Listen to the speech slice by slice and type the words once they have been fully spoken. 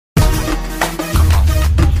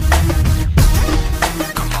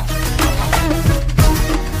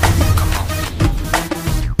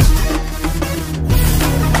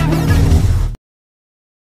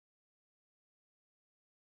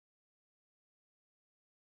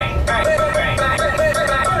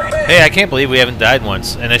Hey, I can't believe we haven't died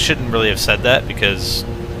once, and I shouldn't really have said that because,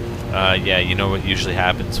 yeah, you know what usually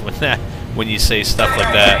happens when you say stuff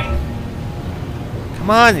like that. Come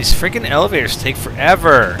on, these freaking elevators take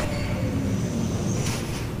forever.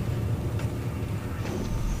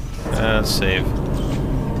 Let's save.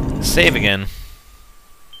 Save again.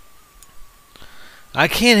 I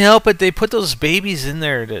can't help it. They put those babies in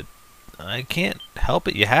there that I can't help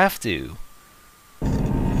it. You have to.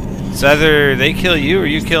 It's either they kill you or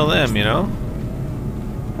you kill them, you know?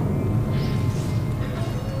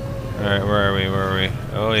 Alright, where are we? Where are we?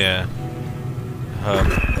 Oh, yeah.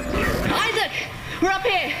 Isaac! We're up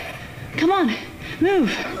here! Come on,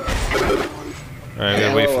 move! Alright, we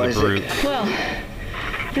gotta wait for the brute. Well,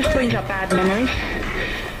 this brings up bad memories.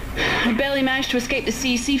 I barely managed to escape the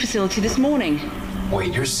CEC facility this morning.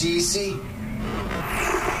 Wait, you're CEC?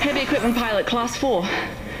 Heavy equipment pilot, class 4.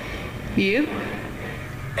 You?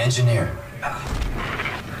 Engineer.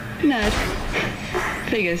 Nerd.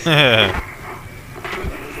 Figures. Shit.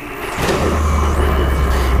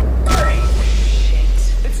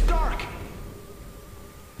 It's dark.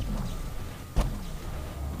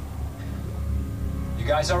 You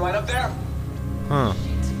guys all right up there? Huh.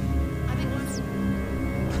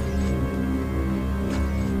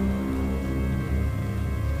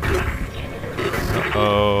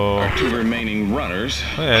 Uh-oh. 2 remaining runners.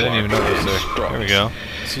 Oh yeah, I didn't even know it was there. There we go.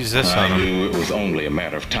 Let's use this on I him. knew it was only a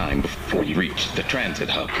matter of time before you reached the transit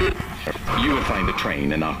hub. You will find the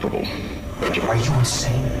train inoperable. Are you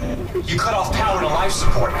insane? You cut off power to life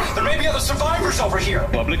support. There may be other survivors over here.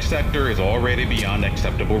 Public sector is already beyond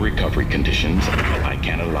acceptable recovery conditions. I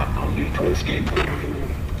can't allow you to escape.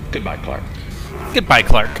 Goodbye, Clark. Goodbye,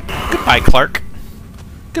 Clark. Goodbye, Clark.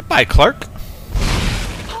 Goodbye, Clark.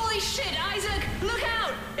 Holy shit, Isaac! Look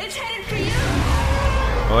out! It's headed for you!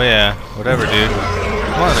 Oh yeah, whatever, dude.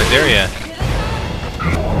 Come on, I dare ya.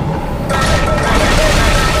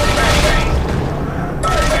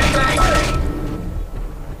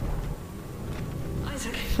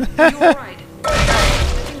 Isaac, are you alright? I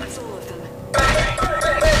think that's all of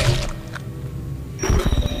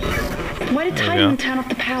them. Why did Titan turn off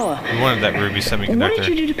the power? We wanted that ruby semiconductor. What did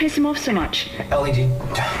you do to piss him off so much? LED. You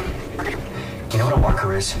know what a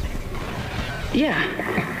marker is? Yeah.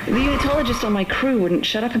 The unitologist on my crew wouldn't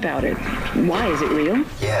shut up about it. Why? Is it real?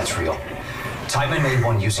 Yeah, it's real. Titan made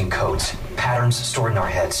one using codes. Patterns stored in our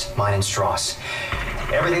heads. Mine and Strauss.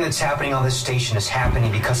 Everything that's happening on this station is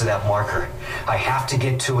happening because of that marker. I have to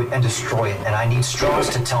get to it and destroy it, and I need Strauss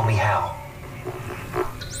to tell me how.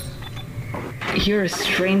 You're a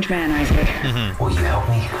strange man, Isaac. Will you help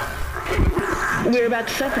me? We're about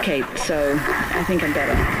to suffocate, so I think I'm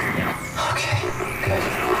better. Okay, good.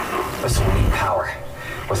 Listen, we need power.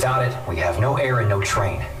 Without it, we have no air and no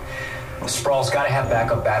train. Sprawl's gotta have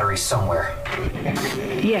backup batteries somewhere.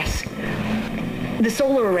 Yes. The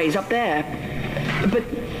solar array's up there. But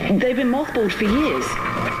they've been mothballed for years.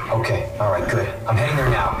 Okay, alright, good. I'm heading there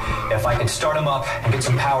now. If I can start them up and get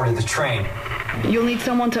some power to the train. You'll need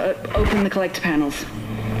someone to open the collector panels.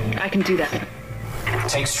 I can do that.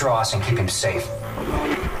 Take Strauss and keep him safe.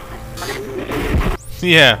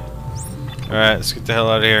 Yeah. Alright, let's get the hell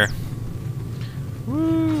out of here.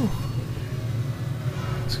 Woo!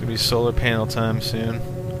 It's gonna be solar panel time soon.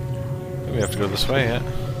 We have to go this way yet.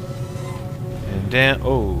 And down.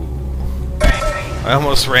 Oh. I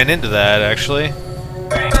almost ran into that, actually.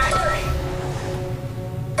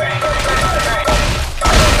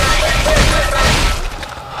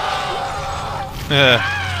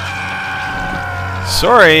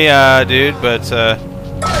 Sorry, dude, but,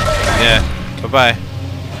 yeah. Bye-bye.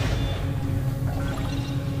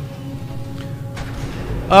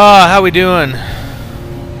 How we doing?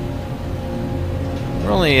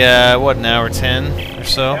 We're only, what, an hour 10 or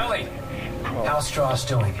so? Ellie, how's Strauss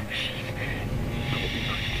doing?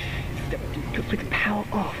 With the power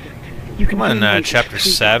off. Come on, chapter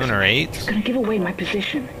 7 or 8? It's gonna give away my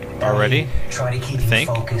position. Already? Try to keep him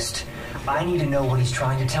focused. I need to know what he's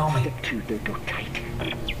trying to tell me. Go tight.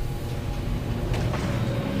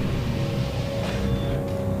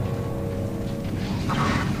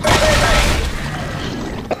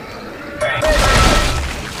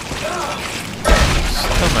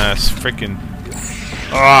 Dumbass freaking.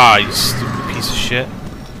 Ah, you stupid piece of shit.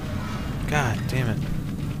 God damn it.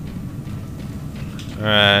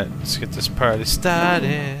 Alright, let's get this party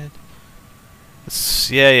started.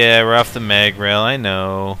 Yeah, we're off the mag rail, I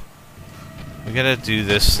know. We gotta do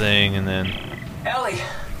this thing and then... Ellie,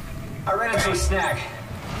 I ran into a snag.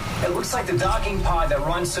 It looks like the docking pod that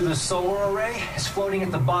runs to the solar array is floating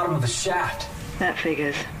at the bottom of the shaft. That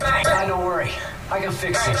figures. Don't worry. I can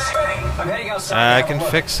fix this. I'm heading outside. I can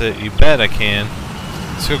fix it, you bet I can.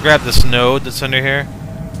 Let's go grab this node that's under here.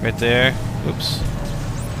 Right there. Oops.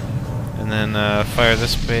 And then fire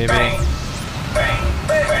this baby. And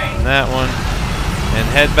that one. And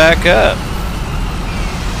head back up.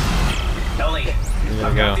 Ellie,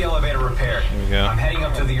 I've go. got the elevator repaired. Here we go. I'm heading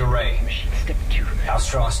up to the array. How's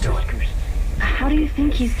Strauss doing? How do you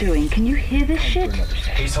think he's doing? Can you hear this shit?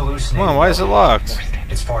 He's hallucinating. Come on, why is it locked?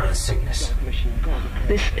 It's part of the sickness.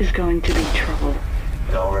 This is going to be trouble.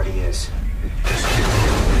 It already is.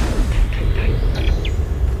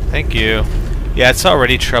 Thank you. Yeah, it's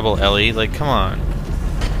already trouble, Ellie. Like, come on.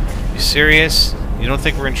 You serious? You don't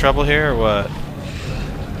think we're in trouble here, or what?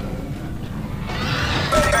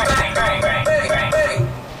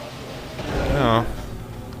 Oh.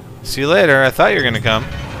 See you later. I thought you were gonna come.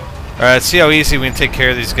 Alright, let's see how easy we can take care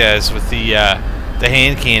of these guys with the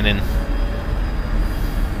hand cannon.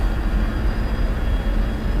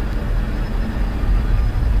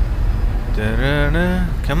 Da-da-da.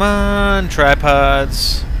 Come on,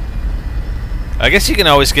 tripods. I guess you can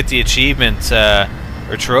always get the achievement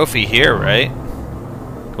or trophy here, right?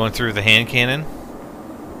 Going through the hand cannon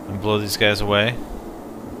and blow these guys away.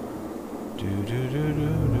 Come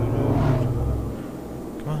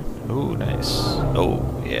on. Oh, nice.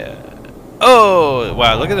 Oh, yeah. Oh,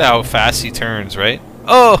 wow, look at how fast he turns, right?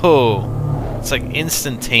 Oh! It's like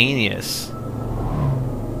instantaneous.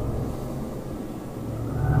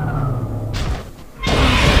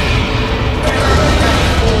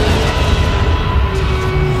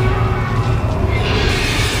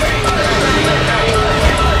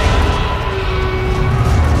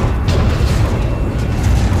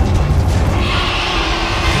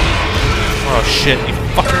 Oh shit, you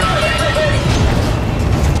fucker.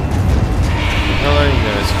 Where are you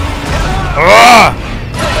guys? Ah!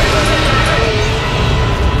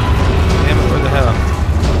 Damn it, where the hell?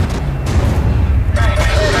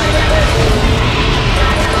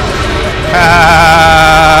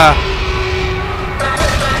 Ha!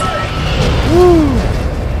 Woo!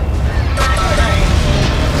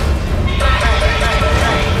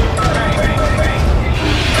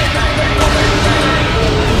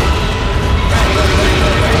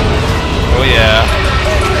 Oh yeah.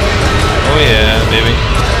 Oh yeah, baby.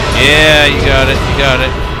 Yeah, you got it, you got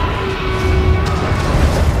it.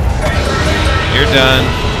 You're done.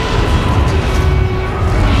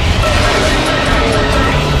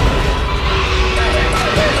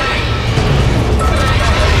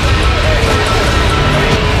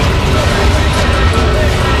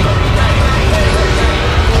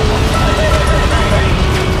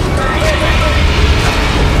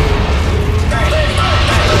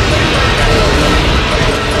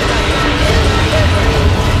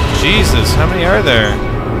 Jesus, how many are there?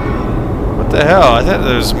 What the hell? I thought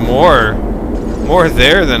there was more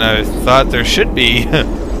there than I thought there should be.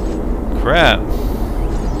 Crap.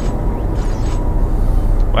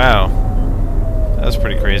 Wow. That was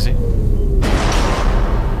pretty crazy. Alright,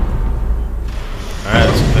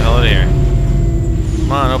 let's get the hell out of here.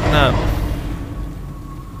 Come on, open up.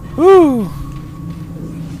 Woo!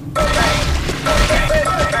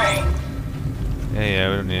 Yeah,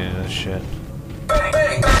 we don't need any of this shit.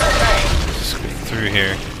 Just get through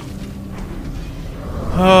here.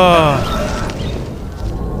 Oh.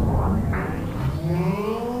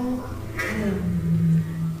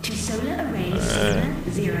 To solar array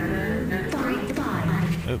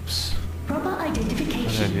 005. Oops. Proper How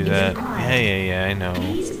identification did I do is that? required. Yeah, I know.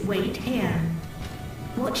 Please wait here.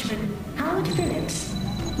 Watchman Howard Phillips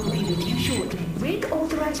will be with you shortly. Rig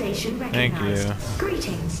authorization Thank recognized. you.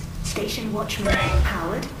 Greetings, Station Watchman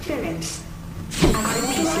Howard Phillips.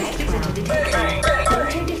 Unauthorized visitor detected.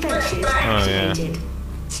 Auto defenses activated.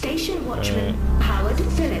 Station Watchman Howard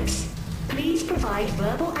Phillips. Please provide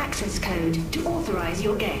verbal access code to authorize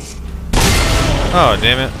your guest. Oh,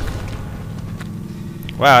 damn it.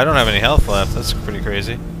 Wow, I don't have any health left. That's pretty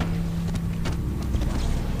crazy.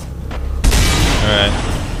 Alright.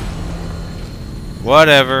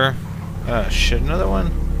 Whatever. Oh, shit, another one?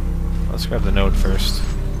 Let's grab the node first.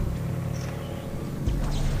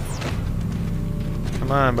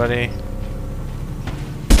 Come on, buddy.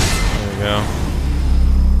 There we go.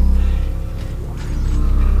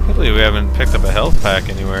 I can't believe we haven't picked up a health pack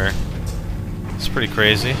anywhere. It's pretty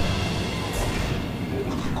crazy.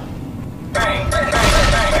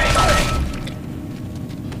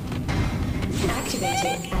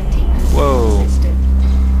 Activating Whoa. system.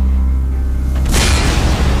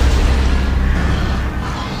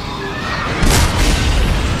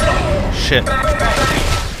 Shit.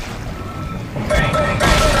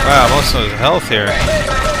 Wow, most of his health here.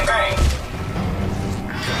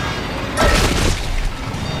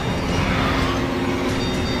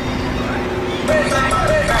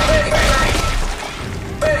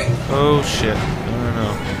 Oh shit. No.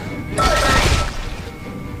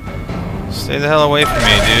 Stay the hell away from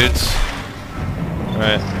me, dudes.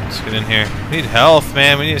 Alright, let's get in here. We need health,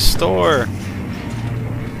 man. We need a store.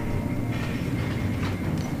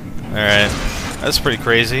 Alright. That's pretty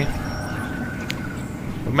crazy.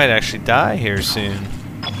 We might actually die here soon.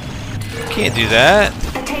 Can't do that.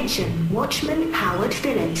 Attention, Watchman Howard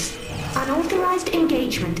Phillips. Unauthorized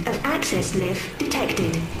engagement of access lift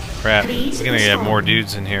detected. Crap. Please We're gonna get respond. more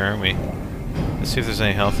dudes in here, aren't we? Let's see if there's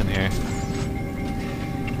any health in here.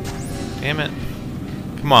 Damn it.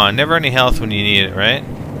 Come on, never any health when you need it, right?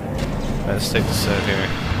 Let's take this out here.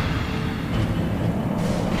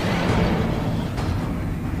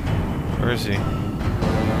 Where is he?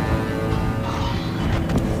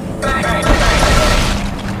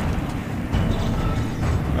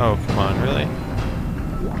 Oh, come on, really?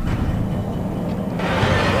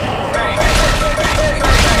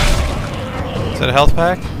 Is that a health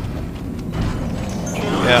pack?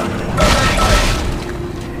 Yeah.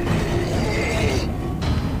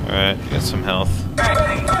 Alright, get some health.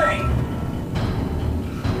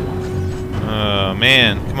 Oh,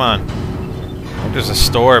 man, come on. There's a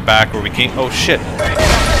store back where we can't. Oh, shit.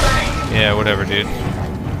 Yeah, whatever, dude.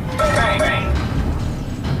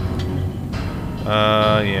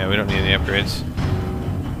 Yeah, we don't need any upgrades.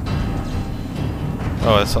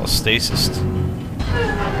 Oh, that's all stasis.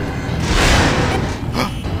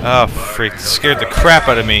 Oh, freak. Scared the crap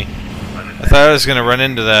out of me. I thought I was gonna run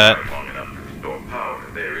into that.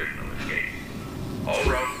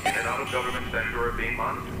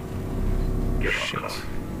 Shit.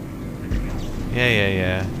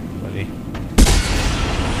 Yeah, buddy.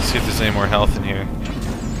 Let's see if there's any more health in here.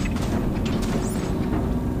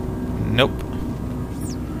 Nope.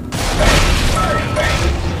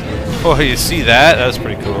 Oh, you see that? That was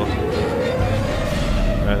pretty cool.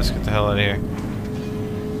 Alright, let's get the hell out of here.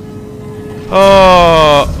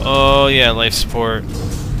 Oh, yeah, life support.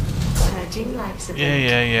 Surging life support.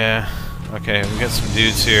 Yeah. Okay, we got some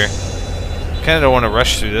dudes here. Kinda don't want to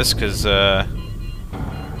rush through this, because,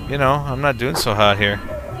 you know, I'm not doing so hot here.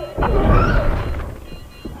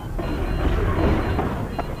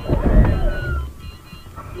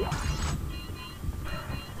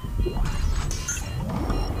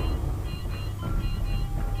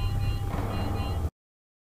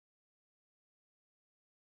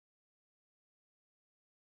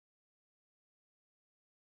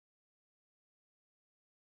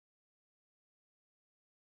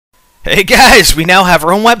 Hey guys, we now have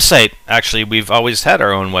our own website. Actually, we've always had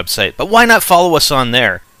our own website, but why not follow us on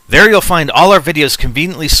there? There you'll find all our videos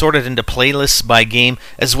conveniently sorted into playlists by game,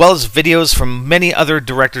 as well as videos from many other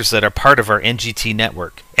directors that are part of our NGT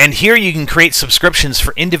network. And here you can create subscriptions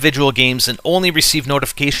for individual games and only receive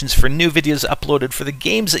notifications for new videos uploaded for the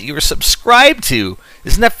games that you are subscribed to.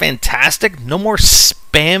 Isn't that fantastic? No more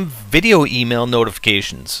spam video email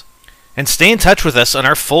notifications. And stay in touch with us on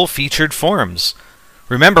our full featured forums.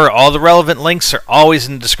 Remember, all the relevant links are always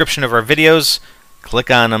in the description of our videos.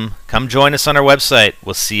 Click on them. Come join us on our website.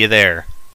 We'll see you there.